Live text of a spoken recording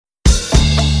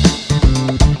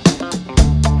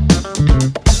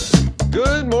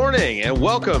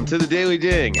welcome to the Daily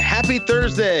Ding. Happy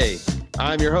Thursday.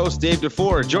 I'm your host, Dave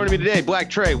DeFore. Joining me today,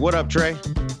 Black Trey. What up, Trey?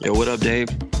 Yo, what up, Dave?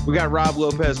 We got Rob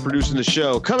Lopez producing the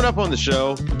show. Coming up on the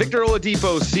show, Victor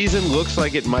Oladipo's season looks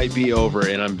like it might be over,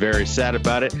 and I'm very sad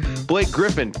about it. Blake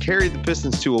Griffin carried the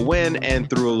Pistons to a win and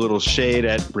threw a little shade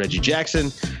at Reggie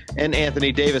Jackson, and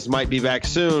Anthony Davis might be back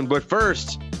soon. But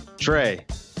first, Trey,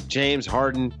 James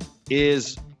Harden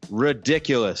is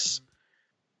ridiculous.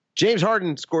 James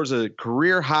Harden scores a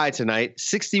career high tonight,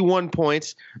 61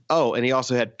 points. Oh, and he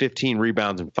also had 15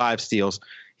 rebounds and 5 steals.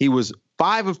 He was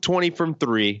 5 of 20 from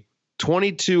 3,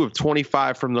 22 of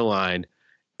 25 from the line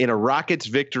in a Rockets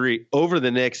victory over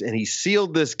the Knicks, and he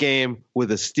sealed this game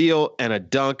with a steal and a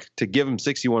dunk to give him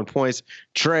 61 points.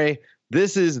 Trey,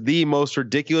 this is the most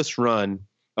ridiculous run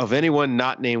of anyone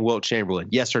not named Wilt Chamberlain.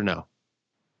 Yes or no?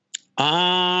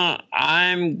 I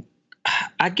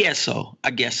guess so.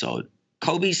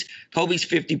 Kobe's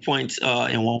 50 points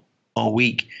in one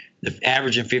week. The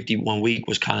average in 51 week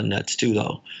was kind of nuts too,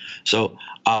 though. So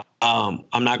I'm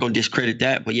not going to discredit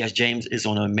that. But yes, James is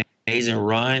on an amazing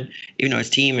run. Even though his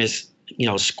team is,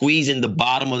 squeezing the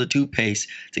bottom of the toothpaste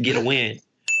to get a win.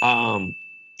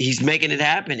 He's making it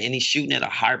happen, and he's shooting at a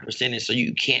higher percentage, so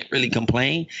you can't really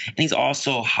complain. And he's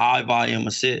also high volume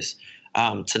assists.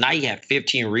 Tonight he had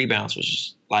 15 rebounds, which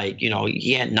is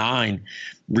he had 9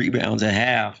 rebounds at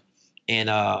half. And,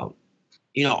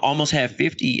 almost had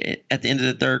 50 at the end of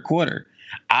the third quarter.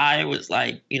 I was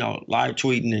live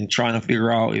tweeting and trying to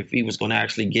figure out if he was going to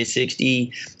actually get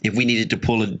 60, if we needed to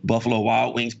pull a Buffalo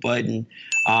Wild Wings button.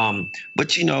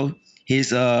 But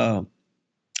his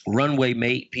runway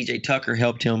mate, PJ Tucker,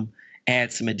 helped him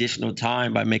add some additional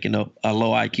time by making a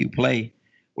low IQ play,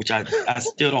 which I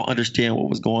still don't understand what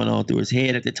was going on through his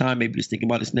head at the time. Maybe he's thinking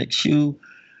about his next shoe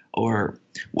or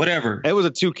whatever. It was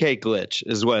a 2K glitch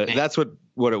that's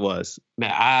what it was. Man,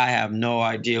 I have no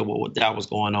idea what that was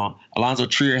going on. Alonzo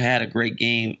Trier had a great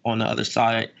game on the other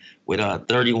side with a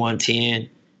 31-10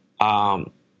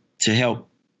 to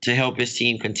help his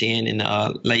team contend in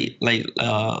the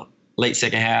late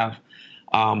second half.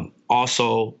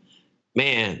 Also,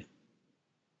 man,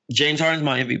 James Harden's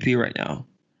my MVP right now.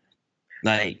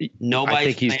 I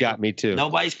think he's got me too.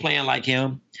 Nobody's playing like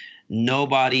him.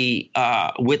 Nobody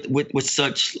with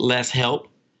such less help.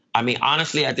 I mean,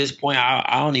 honestly, at this point,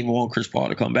 I don't even want Chris Paul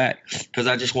to come back because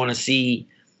I just want to see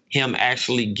him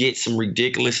actually get some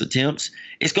ridiculous attempts.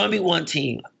 It's going to be one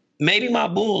team. Maybe my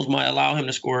Bulls might allow him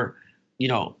to score,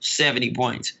 70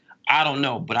 points. I don't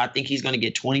know, but I think he's going to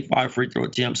get 25 free throw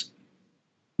attempts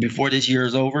before this year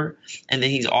is over, and then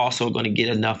he's also going to get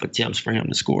enough attempts for him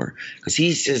to score because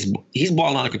he's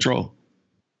balling out of control.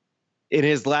 In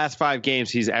his last 5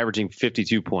 games, he's averaging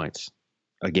 52 points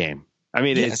a game. I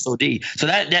mean, it's OD. So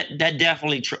that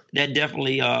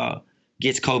definitely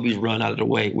gets Kobe's run out of the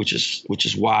way, which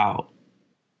is wild.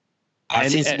 I've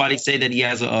seen somebody say that he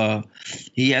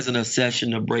has an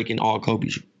obsession of breaking all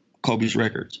Kobe's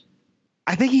records.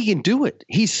 I think he can do it.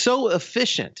 He's so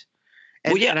efficient.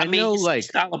 And, his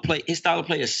style of play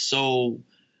is so.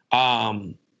 A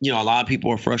lot of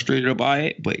people are frustrated by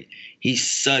it, but he's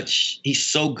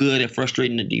so good at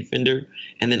frustrating the defender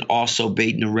and then also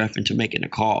baiting the ref into making a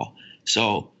call.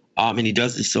 So, and he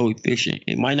does it so efficient.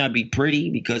 It might not be pretty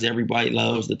because everybody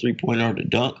loves the 3-pointer or the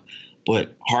dunk,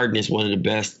 but Harden is one of the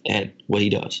best at what he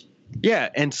does. Yeah,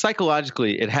 and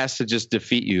psychologically, it has to just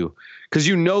defeat you because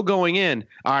going in,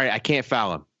 all right, I can't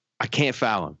foul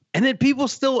him. And then people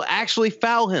still actually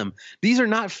foul him. These are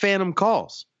not phantom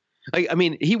calls.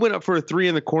 He went up for a 3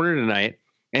 in the corner tonight,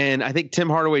 and I think Tim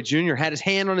Hardaway Jr. had his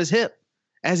hand on his hip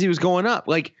as he was going up.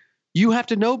 You have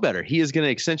to know better. He is going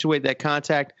to accentuate that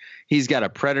contact. He's got a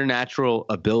preternatural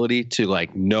ability to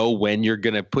know when you're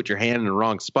going to put your hand in the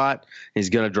wrong spot. He's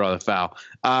going to draw the foul.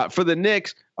 For the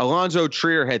Knicks, Alonzo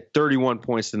Trier had 31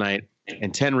 points tonight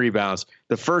and 10 rebounds.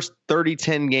 The first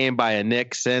 30-10 game by a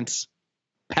Knick since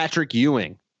Patrick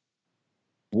Ewing.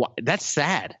 That's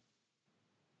sad.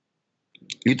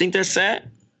 You think that's sad?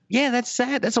 Yeah, that's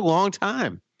sad. That's a long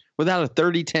time without a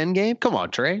 30-10 game. Come on,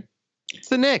 Trey. It's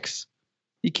the Knicks.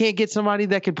 You can't get somebody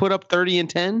that can put up 30 and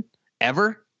 10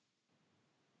 ever?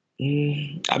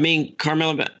 I mean,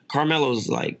 Carmelo's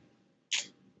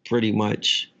pretty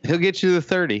much. He'll get you the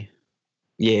 30.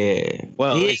 Yeah.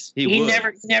 Well, he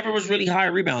never was really high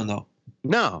rebound though.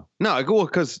 No. Well,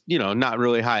 because not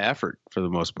really high effort for the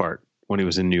most part when he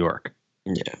was in New York.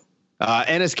 Yeah.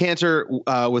 Enes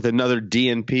Kanter with another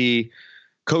DNP.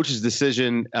 Coach's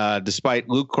decision, despite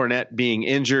Luke Cornett being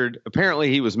injured.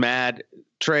 Apparently, he was mad.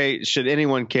 Trey, should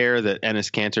anyone care that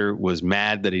Enes Kanter was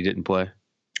mad that he didn't play?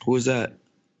 Who was that?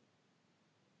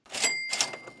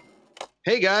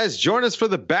 Hey guys, join us for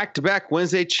the back-to-back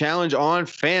Wednesday challenge on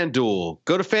FanDuel.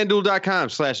 Go to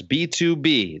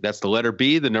FanDuel.com/B2B. That's the letter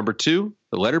B, the number 2,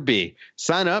 the letter B.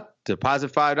 Sign up,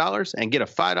 deposit $5, and get a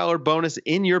 $5 bonus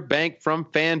in your bank from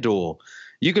FanDuel.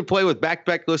 You can play with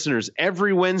back-to-back listeners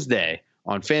every Wednesday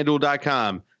on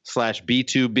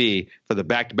FanDuel.com/B2B for the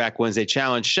back-to-back Wednesday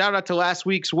challenge. Shout out to last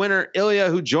week's winner,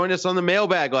 Ilya, who joined us on the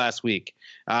mailbag last week.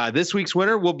 This week's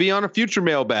winner will be on a future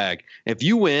mailbag. If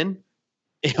you win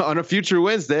on a future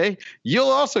Wednesday,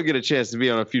 you'll also get a chance to be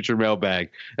on a future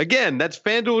mailbag. Again, that's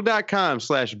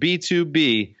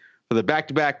FanDuel.com/B2B for the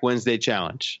back-to-back Wednesday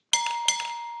challenge.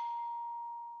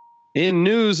 In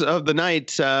news of the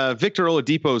night, Victor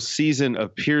Oladipo's season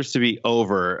appears to be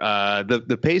over.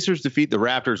 The Pacers defeat the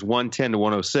Raptors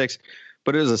 110-106,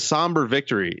 but it was a somber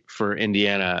victory for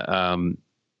Indiana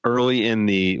early in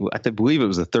I believe it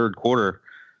was the third quarter.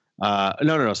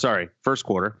 First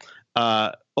quarter.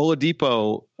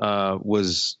 Oladipo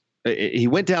he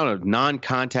went down a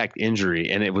non-contact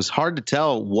injury, and it was hard to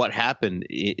tell what happened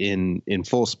in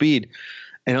full speed.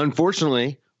 And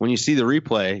unfortunately, when you see the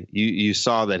replay, you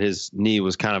saw that his knee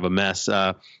was kind of a mess.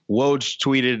 Woj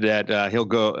tweeted that he'll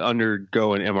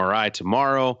undergo an MRI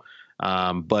tomorrow,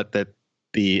 but that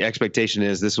the expectation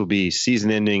is this will be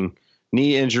season-ending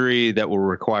knee injury that will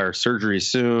require surgery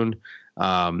soon.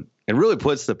 And really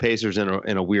puts the Pacers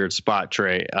in a weird spot,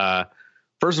 Trey.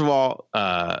 First of all,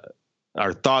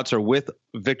 our thoughts are with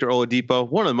Victor Oladipo,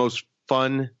 one of the most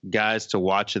fun guys to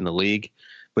watch in the league.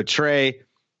 But Trey,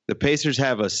 the Pacers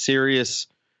have a serious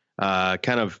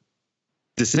kind of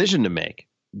decision to make.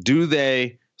 Do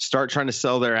they start trying to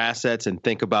sell their assets and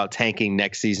think about tanking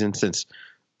next season, since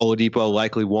Oladipo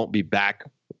likely won't be back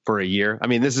for a year? I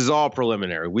mean, this is all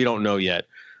preliminary. We don't know yet.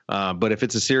 But if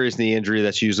it's a serious knee injury,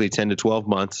 that's usually 10 to 12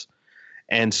 months.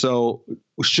 And so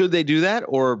should they do that,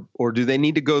 or do they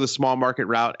need to go the small market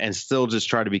route and still just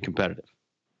try to be competitive?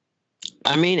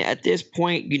 I mean, at this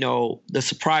point, the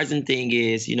surprising thing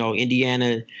is,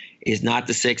 Indiana is not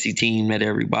the sexy team that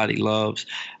everybody loves.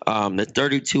 The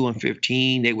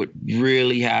 32-15, they would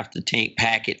really have to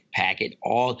pack it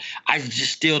all. I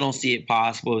just still don't see it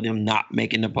possible of them not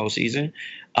making the postseason.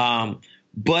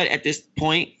 But at this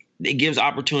point, it gives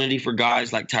opportunity for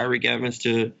guys like Tyreek Evans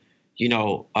to,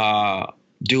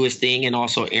 do his thing, and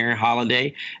also Aaron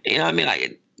Holiday.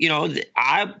 I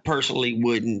personally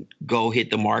wouldn't go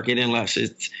hit the market unless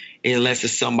it's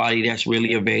somebody that's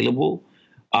really available.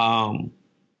 There's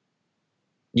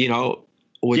no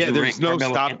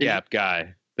stopgap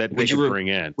guy that they could bring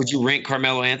in. Would you rank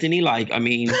Carmelo Anthony?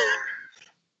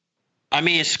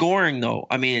 Scoring though.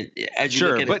 As you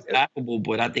look at it, it's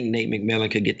but I think Nate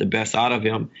McMillan could get the best out of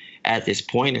him at this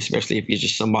point, especially if he's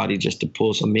just somebody just to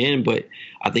pull some in. But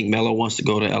I think Melo wants to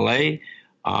go to LA.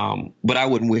 But I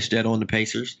wouldn't wish that on the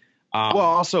Pacers.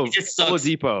 Also,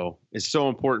 Oladipo is so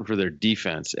important for their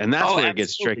defense, and that's where it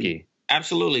gets tricky.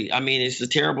 Absolutely. It's a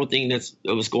terrible thing that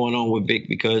was going on with Vic,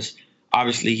 because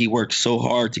obviously he worked so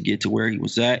hard to get to where he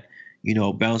was at,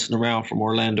 bouncing around from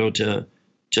Orlando to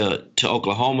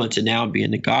Oklahoma, to now being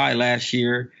the guy last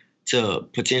year, to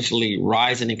potentially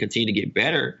rising and continue to get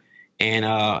better. And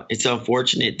it's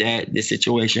unfortunate that this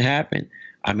situation happened.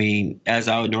 As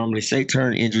I would normally say,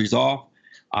 turn injuries off.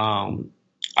 I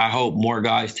hope more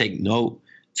guys take note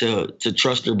to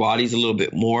trust their bodies a little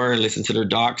bit more and listen to their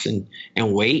docs and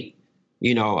wait.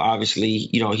 Obviously,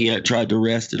 he had tried to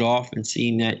rest it off and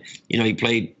seen that, he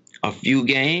played a few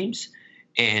games.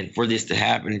 And for this to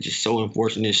happen, it's just so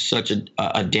unfortunate. It's such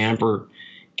a damper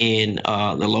in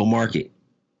the low market.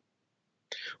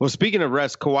 Well, speaking of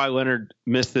rest, Kawhi Leonard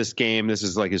missed this game. This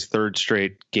is like his third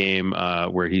straight game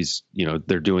where he's,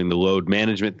 they're doing the load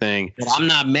management thing. But I'm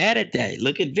not mad at that.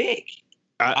 Look at Vic.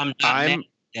 I'm not mad at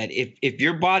that. If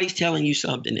your body's telling you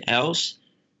something else,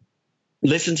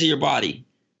 listen to your body.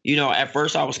 At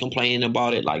first I was complaining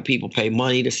about it, like people pay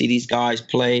money to see these guys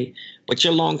play, but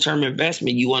your long-term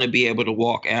investment, you want to be able to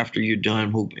walk after you're done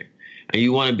hooping, and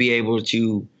you want to be able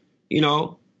to,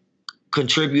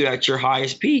 contribute at your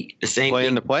highest peak. The same play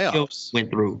thing in the playoffs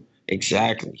went through.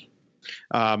 Exactly.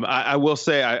 I will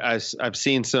say I've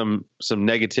seen some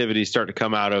negativity start to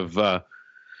come out of the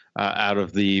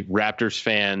Raptors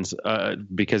fans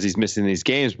because he's missing these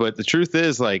games, but the truth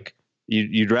is, like,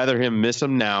 you'd rather him miss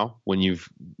them now when you're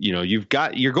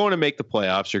going to make the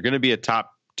playoffs. You're going to be a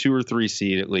top 2 or 3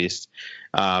 seed at least.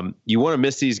 You want to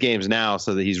miss these games now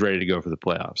so that he's ready to go for the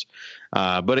playoffs.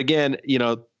 But again,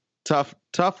 tough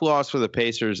loss for the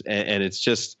Pacers, and it's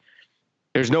just,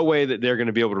 there's no way that they're going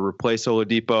to be able to replace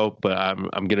Oladipo. But I'm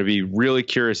going to be really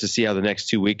curious to see how the next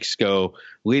 2 weeks go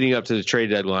leading up to the trade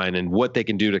deadline and what they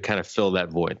can do to kind of fill that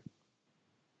void.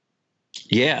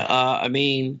 Yeah,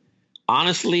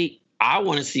 Honestly, I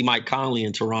want to see Mike Conley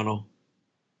in Toronto.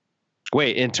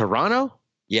 Wait, in Toronto?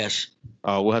 Yes.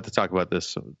 Oh, we'll have to talk about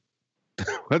this.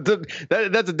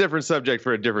 That's a different subject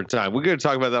for a different time. We're going to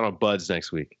talk about that on Buds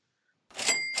next week.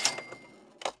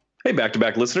 Hey,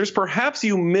 back-to-back listeners, perhaps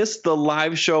you missed the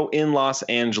live show in Los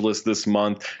Angeles this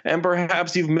month, and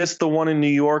perhaps you've missed the one in New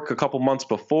York a couple months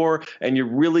before, and you're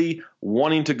really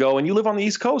wanting to go, and you live on the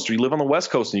East Coast or you live on the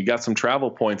West Coast, and you got some travel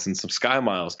points and some sky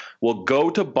miles. Well, go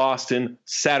to Boston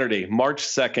Saturday, March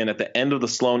 2nd at the end of the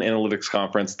Sloan Analytics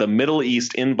Conference. The Middle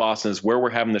East in Boston is where we're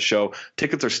having the show.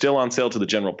 Tickets are still on sale to the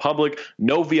general public.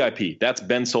 No VIP. That's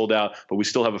been sold out, but we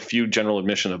still have a few general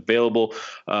admission available.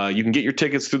 You can get your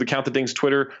tickets through the Count the Dings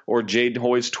Twitter or Jade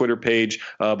Hoy's Twitter page,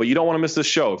 but you don't want to miss this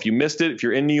show. If you missed it, if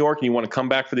you're in New York and you want to come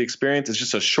back for the experience, it's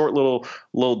just a short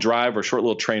little drive or short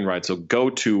little train ride. So go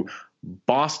to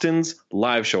Boston's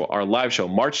live show, our live show,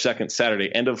 March 2nd, Saturday,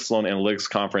 end of Sloan Analytics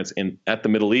Conference at the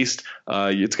Middle East.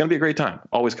 It's going to be a great time.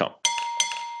 Always come.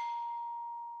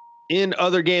 In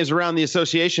other games around the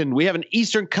association, we have an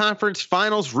Eastern Conference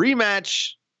Finals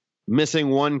rematch. Missing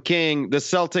one king. The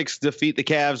Celtics defeat the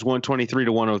Cavs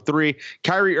 123-103.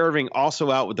 Kyrie Irving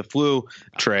also out with the flu.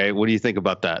 Trey, what do you think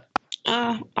about that?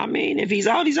 I mean, if he's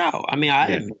out, he's out. I mean, I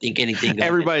didn't think anything.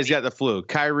 Everybody's got the flu.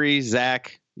 Kyrie,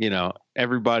 Zach,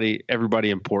 everybody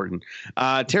important.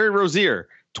 Terry Rozier,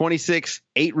 26,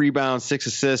 8 rebounds, 6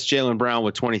 assists. Jaylen Brown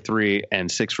with 23 and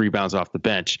 6 rebounds off the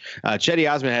bench. Cedi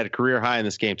Osman had a career high in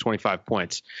this game, 25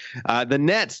 points. The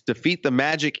Nets defeat the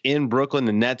Magic in Brooklyn.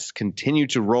 The Nets continue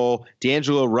to roll.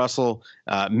 D'Angelo Russell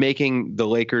making the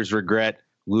Lakers regret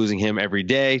losing him every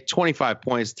day. 25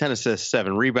 points, 10 assists,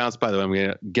 7 rebounds. By the way,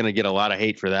 I'm going to get a lot of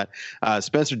hate for that.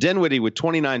 Spencer Dinwiddie with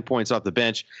 29 points off the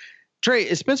bench. Trey,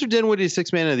 is Spencer Dinwiddie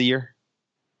 6th man of the year?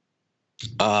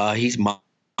 He's my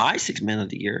 6th man of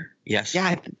the year. Yes.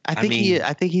 Yeah, I think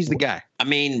he's the guy. I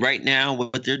mean, right now,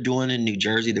 what they're doing in New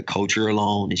Jersey, the culture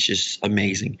alone is just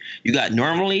amazing.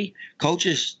 Normally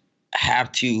coaches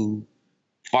have to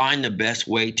find the best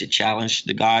way to challenge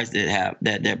the guys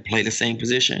that play the same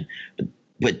position.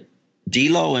 But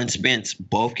D'Lo and Spence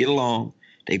both get along.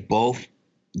 They both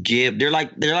they're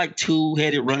like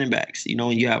two-headed running backs.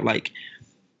 And you have like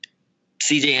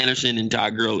C.J. Anderson and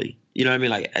Todd Gurley. You know what I mean?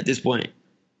 Like at this point,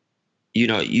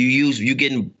 you're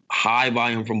getting high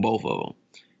volume from both of them.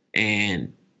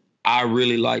 And I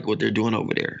really like what they're doing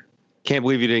over there. Can't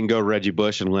believe you didn't go Reggie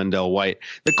Bush and Lendell White.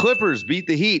 The Clippers beat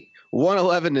the Heat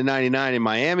 111-99 in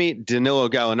Miami. Danilo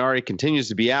Gallinari continues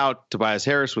to be out. Tobias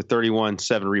Harris with 31,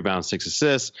 7 rebounds, 6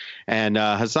 assists. And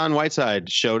Hassan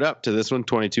Whiteside showed up to this one,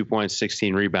 22 points,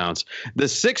 16 rebounds. The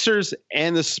Sixers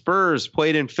and the Spurs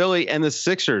played in Philly, and the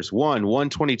Sixers won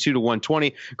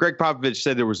 122-120. Greg Popovich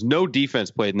said there was no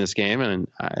defense played in this game, and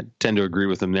I tend to agree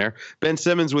with him there. Ben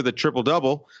Simmons with a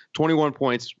triple-double, 21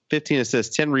 points, 15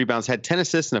 assists, 10 rebounds, had 10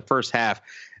 assists in the first half.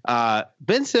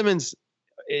 Ben Simmons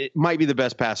might be the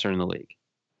best passer in the league.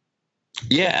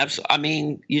 Yeah, absolutely. I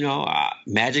mean,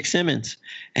 Magic Simmons.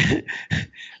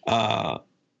 At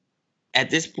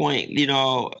this point, a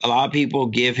lot of people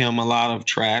give him a lot of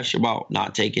trash about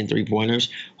not taking 3-pointers.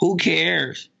 Who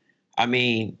cares? I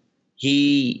mean,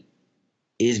 he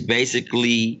is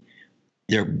basically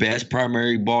their best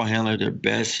primary ball handler, their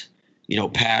best,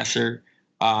 passer.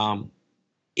 It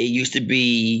used to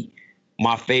be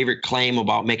my favorite claim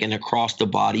about making a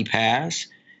cross-the-body pass.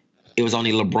 It was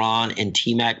only LeBron and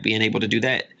T-Mac being able to do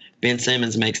that. Ben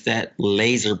Simmons makes that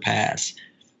laser pass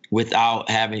without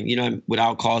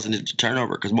causing it to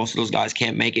turnover, because most of those guys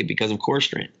can't make it because of core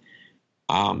strength.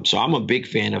 So I'm a big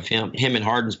fan of him and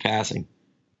Harden's passing.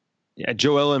 Yeah,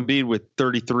 Joel Embiid with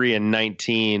 33 and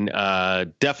 19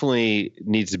 definitely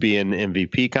needs to be in the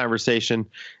MVP conversation.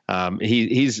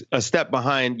 He's a step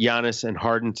behind Giannis and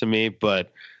Harden to me,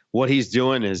 but what he's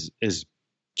doing is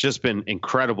just been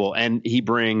incredible, and he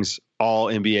brings all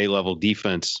NBA level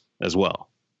defense as well.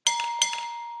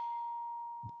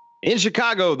 In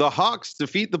Chicago, the Hawks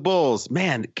defeat the Bulls.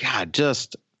 Man, God,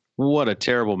 just what a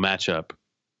terrible matchup.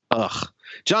 Ugh.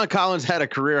 John Collins had a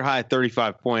career high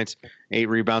 35 points, 8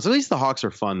 rebounds. At least the Hawks are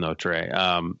fun, though, Trey.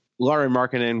 Lauri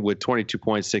Markkanen with 22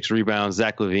 points, 6 rebounds.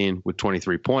 Zach LaVine with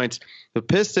 23 points. The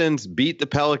Pistons beat the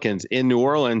Pelicans in New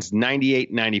Orleans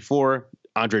 98-94.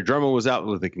 Andre Drummond was out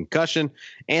with a concussion.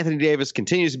 Anthony Davis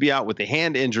continues to be out with a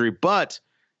hand injury, but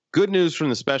good news from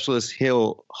the specialist.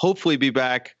 He'll hopefully be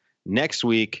back next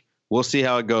week. We'll see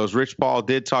how it goes. Rich Paul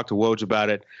did talk to Woj about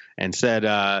it and said,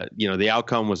 the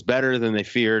outcome was better than they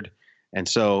feared. And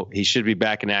so he should be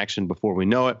back in action before we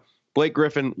know it. Blake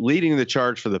Griffin leading the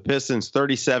charge for the Pistons,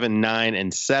 37, 9,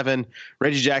 and 7.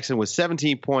 Reggie Jackson with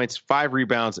 17 points, 5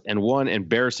 rebounds, and 1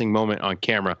 embarrassing moment on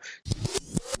camera.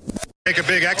 Take a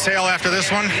big exhale after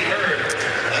this one?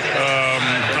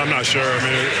 I'm not sure. I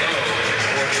mean,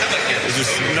 it's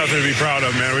just nothing to be proud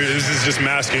of, man. This is just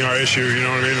masking our issue. You know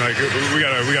what I mean? Like we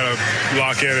gotta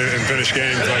lock in and finish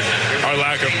games. Like our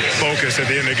lack of focus at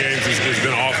the end of games has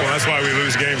been awful. And that's why we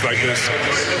lose games like this.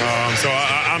 So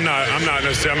I'm not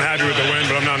necessarily. I'm happy with the win,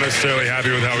 but I'm not necessarily happy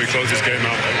with how we close this game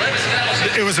out.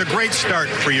 It was a great start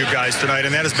for you guys tonight,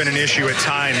 and that has been an issue at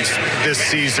times this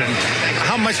season.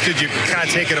 How much did you kind of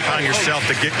take it upon yourself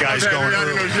to get guys going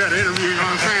early? You had an interview, you know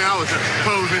what I'm saying? I was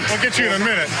posing. I'll get you in a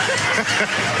minute.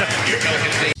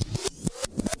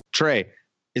 Trey,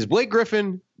 is Blake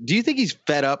Griffin, do you think he's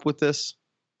fed up with this?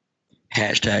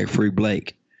 Hashtag free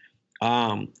Blake.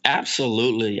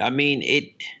 Absolutely. I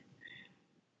mean,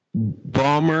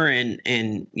 Ballmer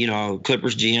and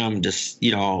Clippers GM just,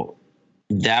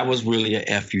 that was really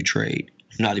a FU trade.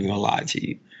 I'm not even gonna lie to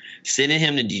you. Sending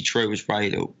him to Detroit was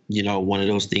probably one of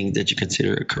those things that you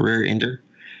consider a career ender.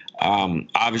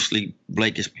 Obviously,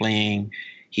 Blake is playing.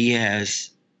 He has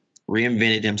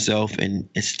reinvented himself and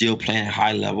is still playing at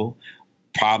high level.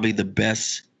 Probably the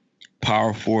best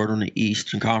power forward on the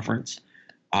Eastern Conference.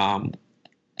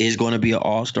 Is going to be an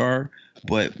all-star,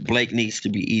 but Blake needs to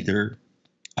be either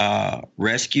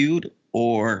rescued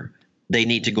or they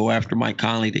need to go after Mike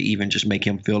Conley to even just make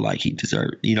him feel like he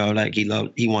deserves, like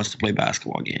he wants to play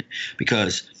basketball again,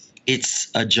 because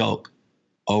it's a joke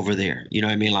over there. You know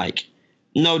what I mean? Like,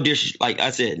 no dish, like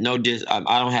I said, no dish.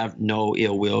 I don't have no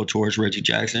ill will towards Reggie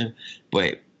Jackson,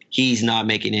 but he's not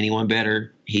making anyone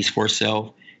better. He's for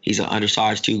self. He's an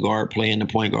undersized 2 guard playing the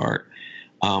point guard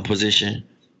position.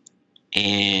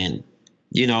 And,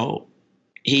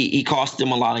 he cost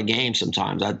them a lot of games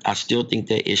sometimes. I still think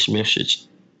that Ish Smith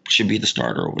should be the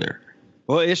starter over there.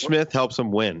 Well, Ish Smith helps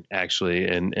him win, actually.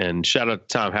 And shout out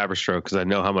to Tom Haberstroh, because I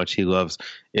know how much he loves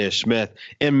Ish Smith.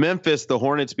 In Memphis, the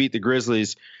Hornets beat the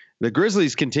Grizzlies. The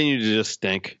Grizzlies continue to just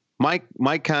stink.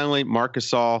 Mike Conley, Marc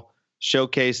Gasol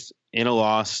showcased in a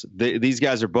loss. These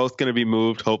guys are both going to be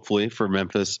moved, hopefully, for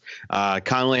Memphis.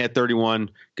 Conley had 31.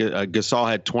 Gasol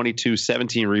had 22,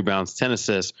 17 rebounds, 10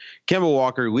 assists. Kemba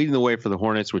Walker leading the way for the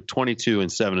Hornets with 22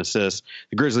 and 7 assists.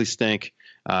 The Grizzlies stink.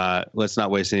 Let's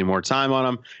not waste any more time on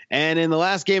them. And in the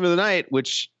last game of the night,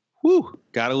 which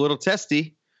got a little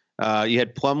testy, you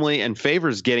had Plumlee and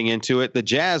Favors getting into it. The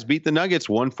Jazz beat the Nuggets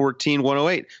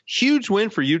 114-108. Huge win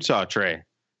for Utah, Trey.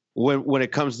 When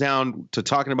it comes down to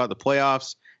talking about the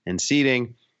playoffs and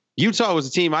seeding, Utah was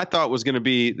a team I thought was going to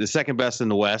be the second best in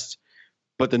the West,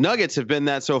 but the Nuggets have been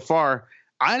that so far.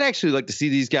 I'd actually like to see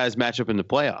these guys match up in the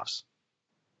playoffs.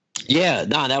 Yeah,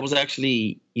 that was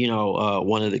actually,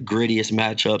 one of the grittiest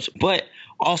matchups, but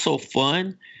also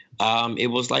fun.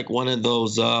 It was like one of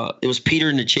those, it was Peter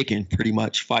and the chicken pretty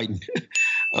much fighting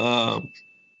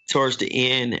towards the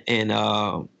end, and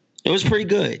it was pretty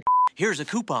good. Here's a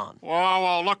coupon.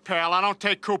 Whoa, look, pal, I don't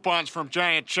take coupons from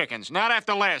giant chickens. Not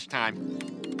after last time.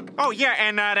 Oh, yeah,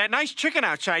 and that nice chicken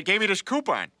outside gave me this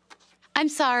coupon. I'm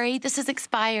sorry, this is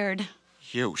expired.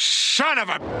 You son of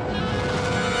a...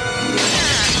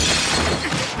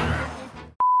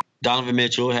 Donovan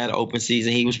Mitchell had an open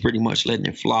season. He was pretty much letting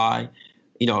it fly.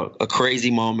 A crazy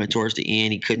moment towards the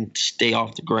end. He couldn't stay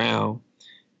off the ground.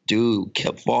 Dude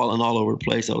kept falling all over the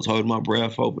place. I was holding my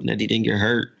breath, hoping that he didn't get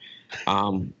hurt.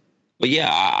 But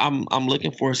yeah, I'm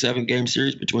looking for a 7-game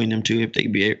series between them two if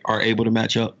they are able to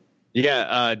match up.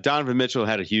 Yeah, Donovan Mitchell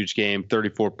had a huge game,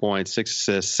 34 points, 6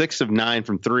 assists, 6 of 9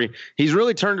 from 3. He's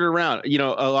really turned it around.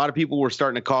 A lot of people were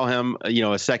starting to call him,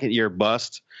 a second-year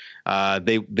bust.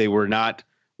 They were not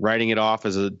writing it off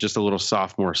as just a little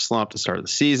sophomore slump to start the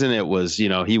season. It was,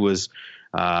 he was,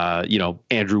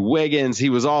 Andrew Wiggins. He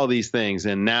was all these things,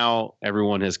 and now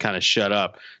everyone has kind of shut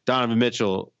up. Donovan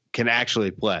Mitchell can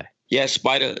actually play. Yeah,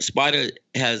 Spider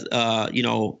has,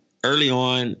 early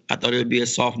on, I thought it would be a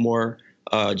sophomore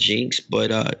jinx,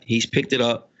 but he's picked it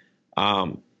up.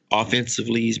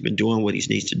 Offensively, he's been doing what he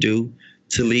needs to do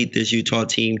to lead this Utah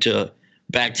team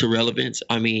back to relevance.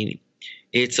 I mean,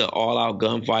 it's an all-out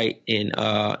gunfight in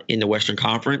the Western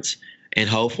Conference, and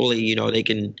hopefully, they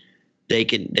can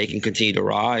continue to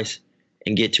rise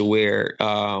and get to where,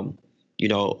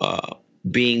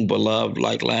 being beloved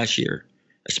like last year,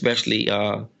 especially.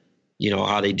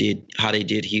 How they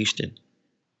did Houston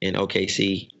and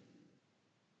OKC.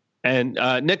 And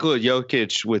Nikola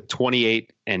Jokic with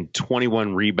 28 and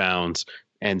 21 rebounds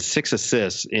and 6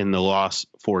 assists in the loss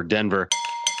for Denver.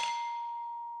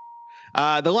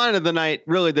 The line of the night,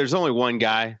 really, there's only one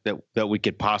guy that we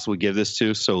could possibly give this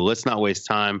to, so let's not waste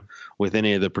time with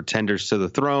any of the pretenders to the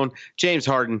throne. James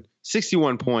Harden,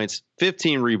 61 points,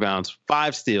 15 rebounds,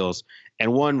 5 steals,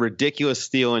 and one ridiculous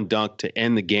steal and dunk to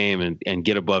end the game and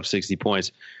get above 60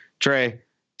 points. Trey,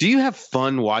 do you have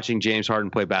fun watching James Harden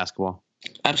play basketball?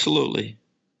 Absolutely.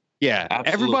 Yeah.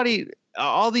 Absolutely. Everybody,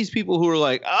 all these people who are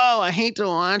like, oh, I hate to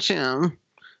watch him.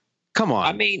 Come on.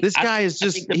 I mean, this guy is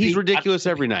just, he's ridiculous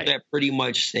every night. That pretty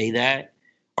much say that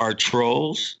are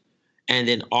trolls. And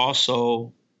then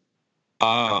also,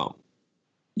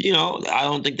 you know, I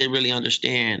don't think they really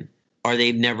understand, or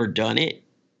they've never done it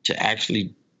to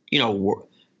actually, you know,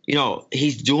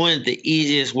 he's doing it the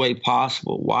easiest way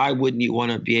possible. Why wouldn't you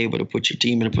want to be able to put your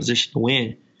team in a position to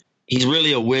win? He's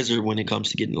really a wizard when it comes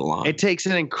to getting to the line. It takes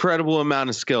an incredible amount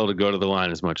of skill to go to the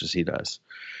line as much as he does.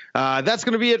 That's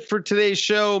going to be it for today's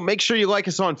show. Make sure you like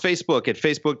us on Facebook at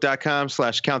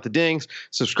facebook.com/countthedings.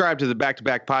 Subscribe to the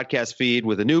Back-to-Back podcast feed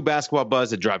with a new basketball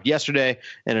buzz that dropped yesterday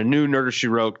and a new Nerder She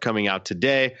Wrote coming out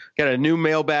today. Got a new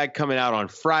mailbag coming out on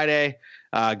Friday.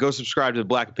 Go subscribe to the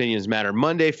Black Opinions Matter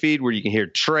Monday feed where you can hear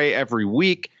Trey every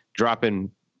week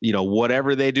dropping, you know,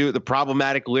 whatever they do. The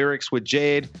Problematic Lyrics with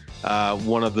Jade,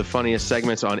 one of the funniest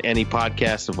segments on any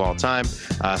podcast of all time.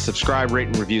 Subscribe, rate,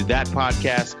 and review that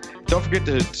podcast. Don't forget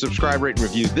to subscribe, rate, and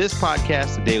review this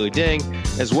podcast, The Daily Ding,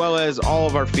 as well as all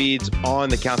of our feeds on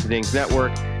the Count the Dings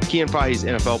network. Kean Fahi's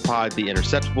NFL Pod, The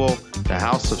Interceptable, The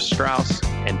House of Strauss,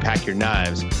 and Pack Your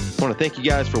Knives. I want to thank you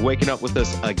guys for waking up with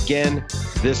us again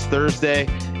this Thursday.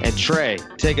 And Trey,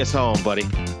 take us home, buddy.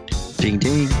 Ding,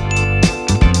 ding.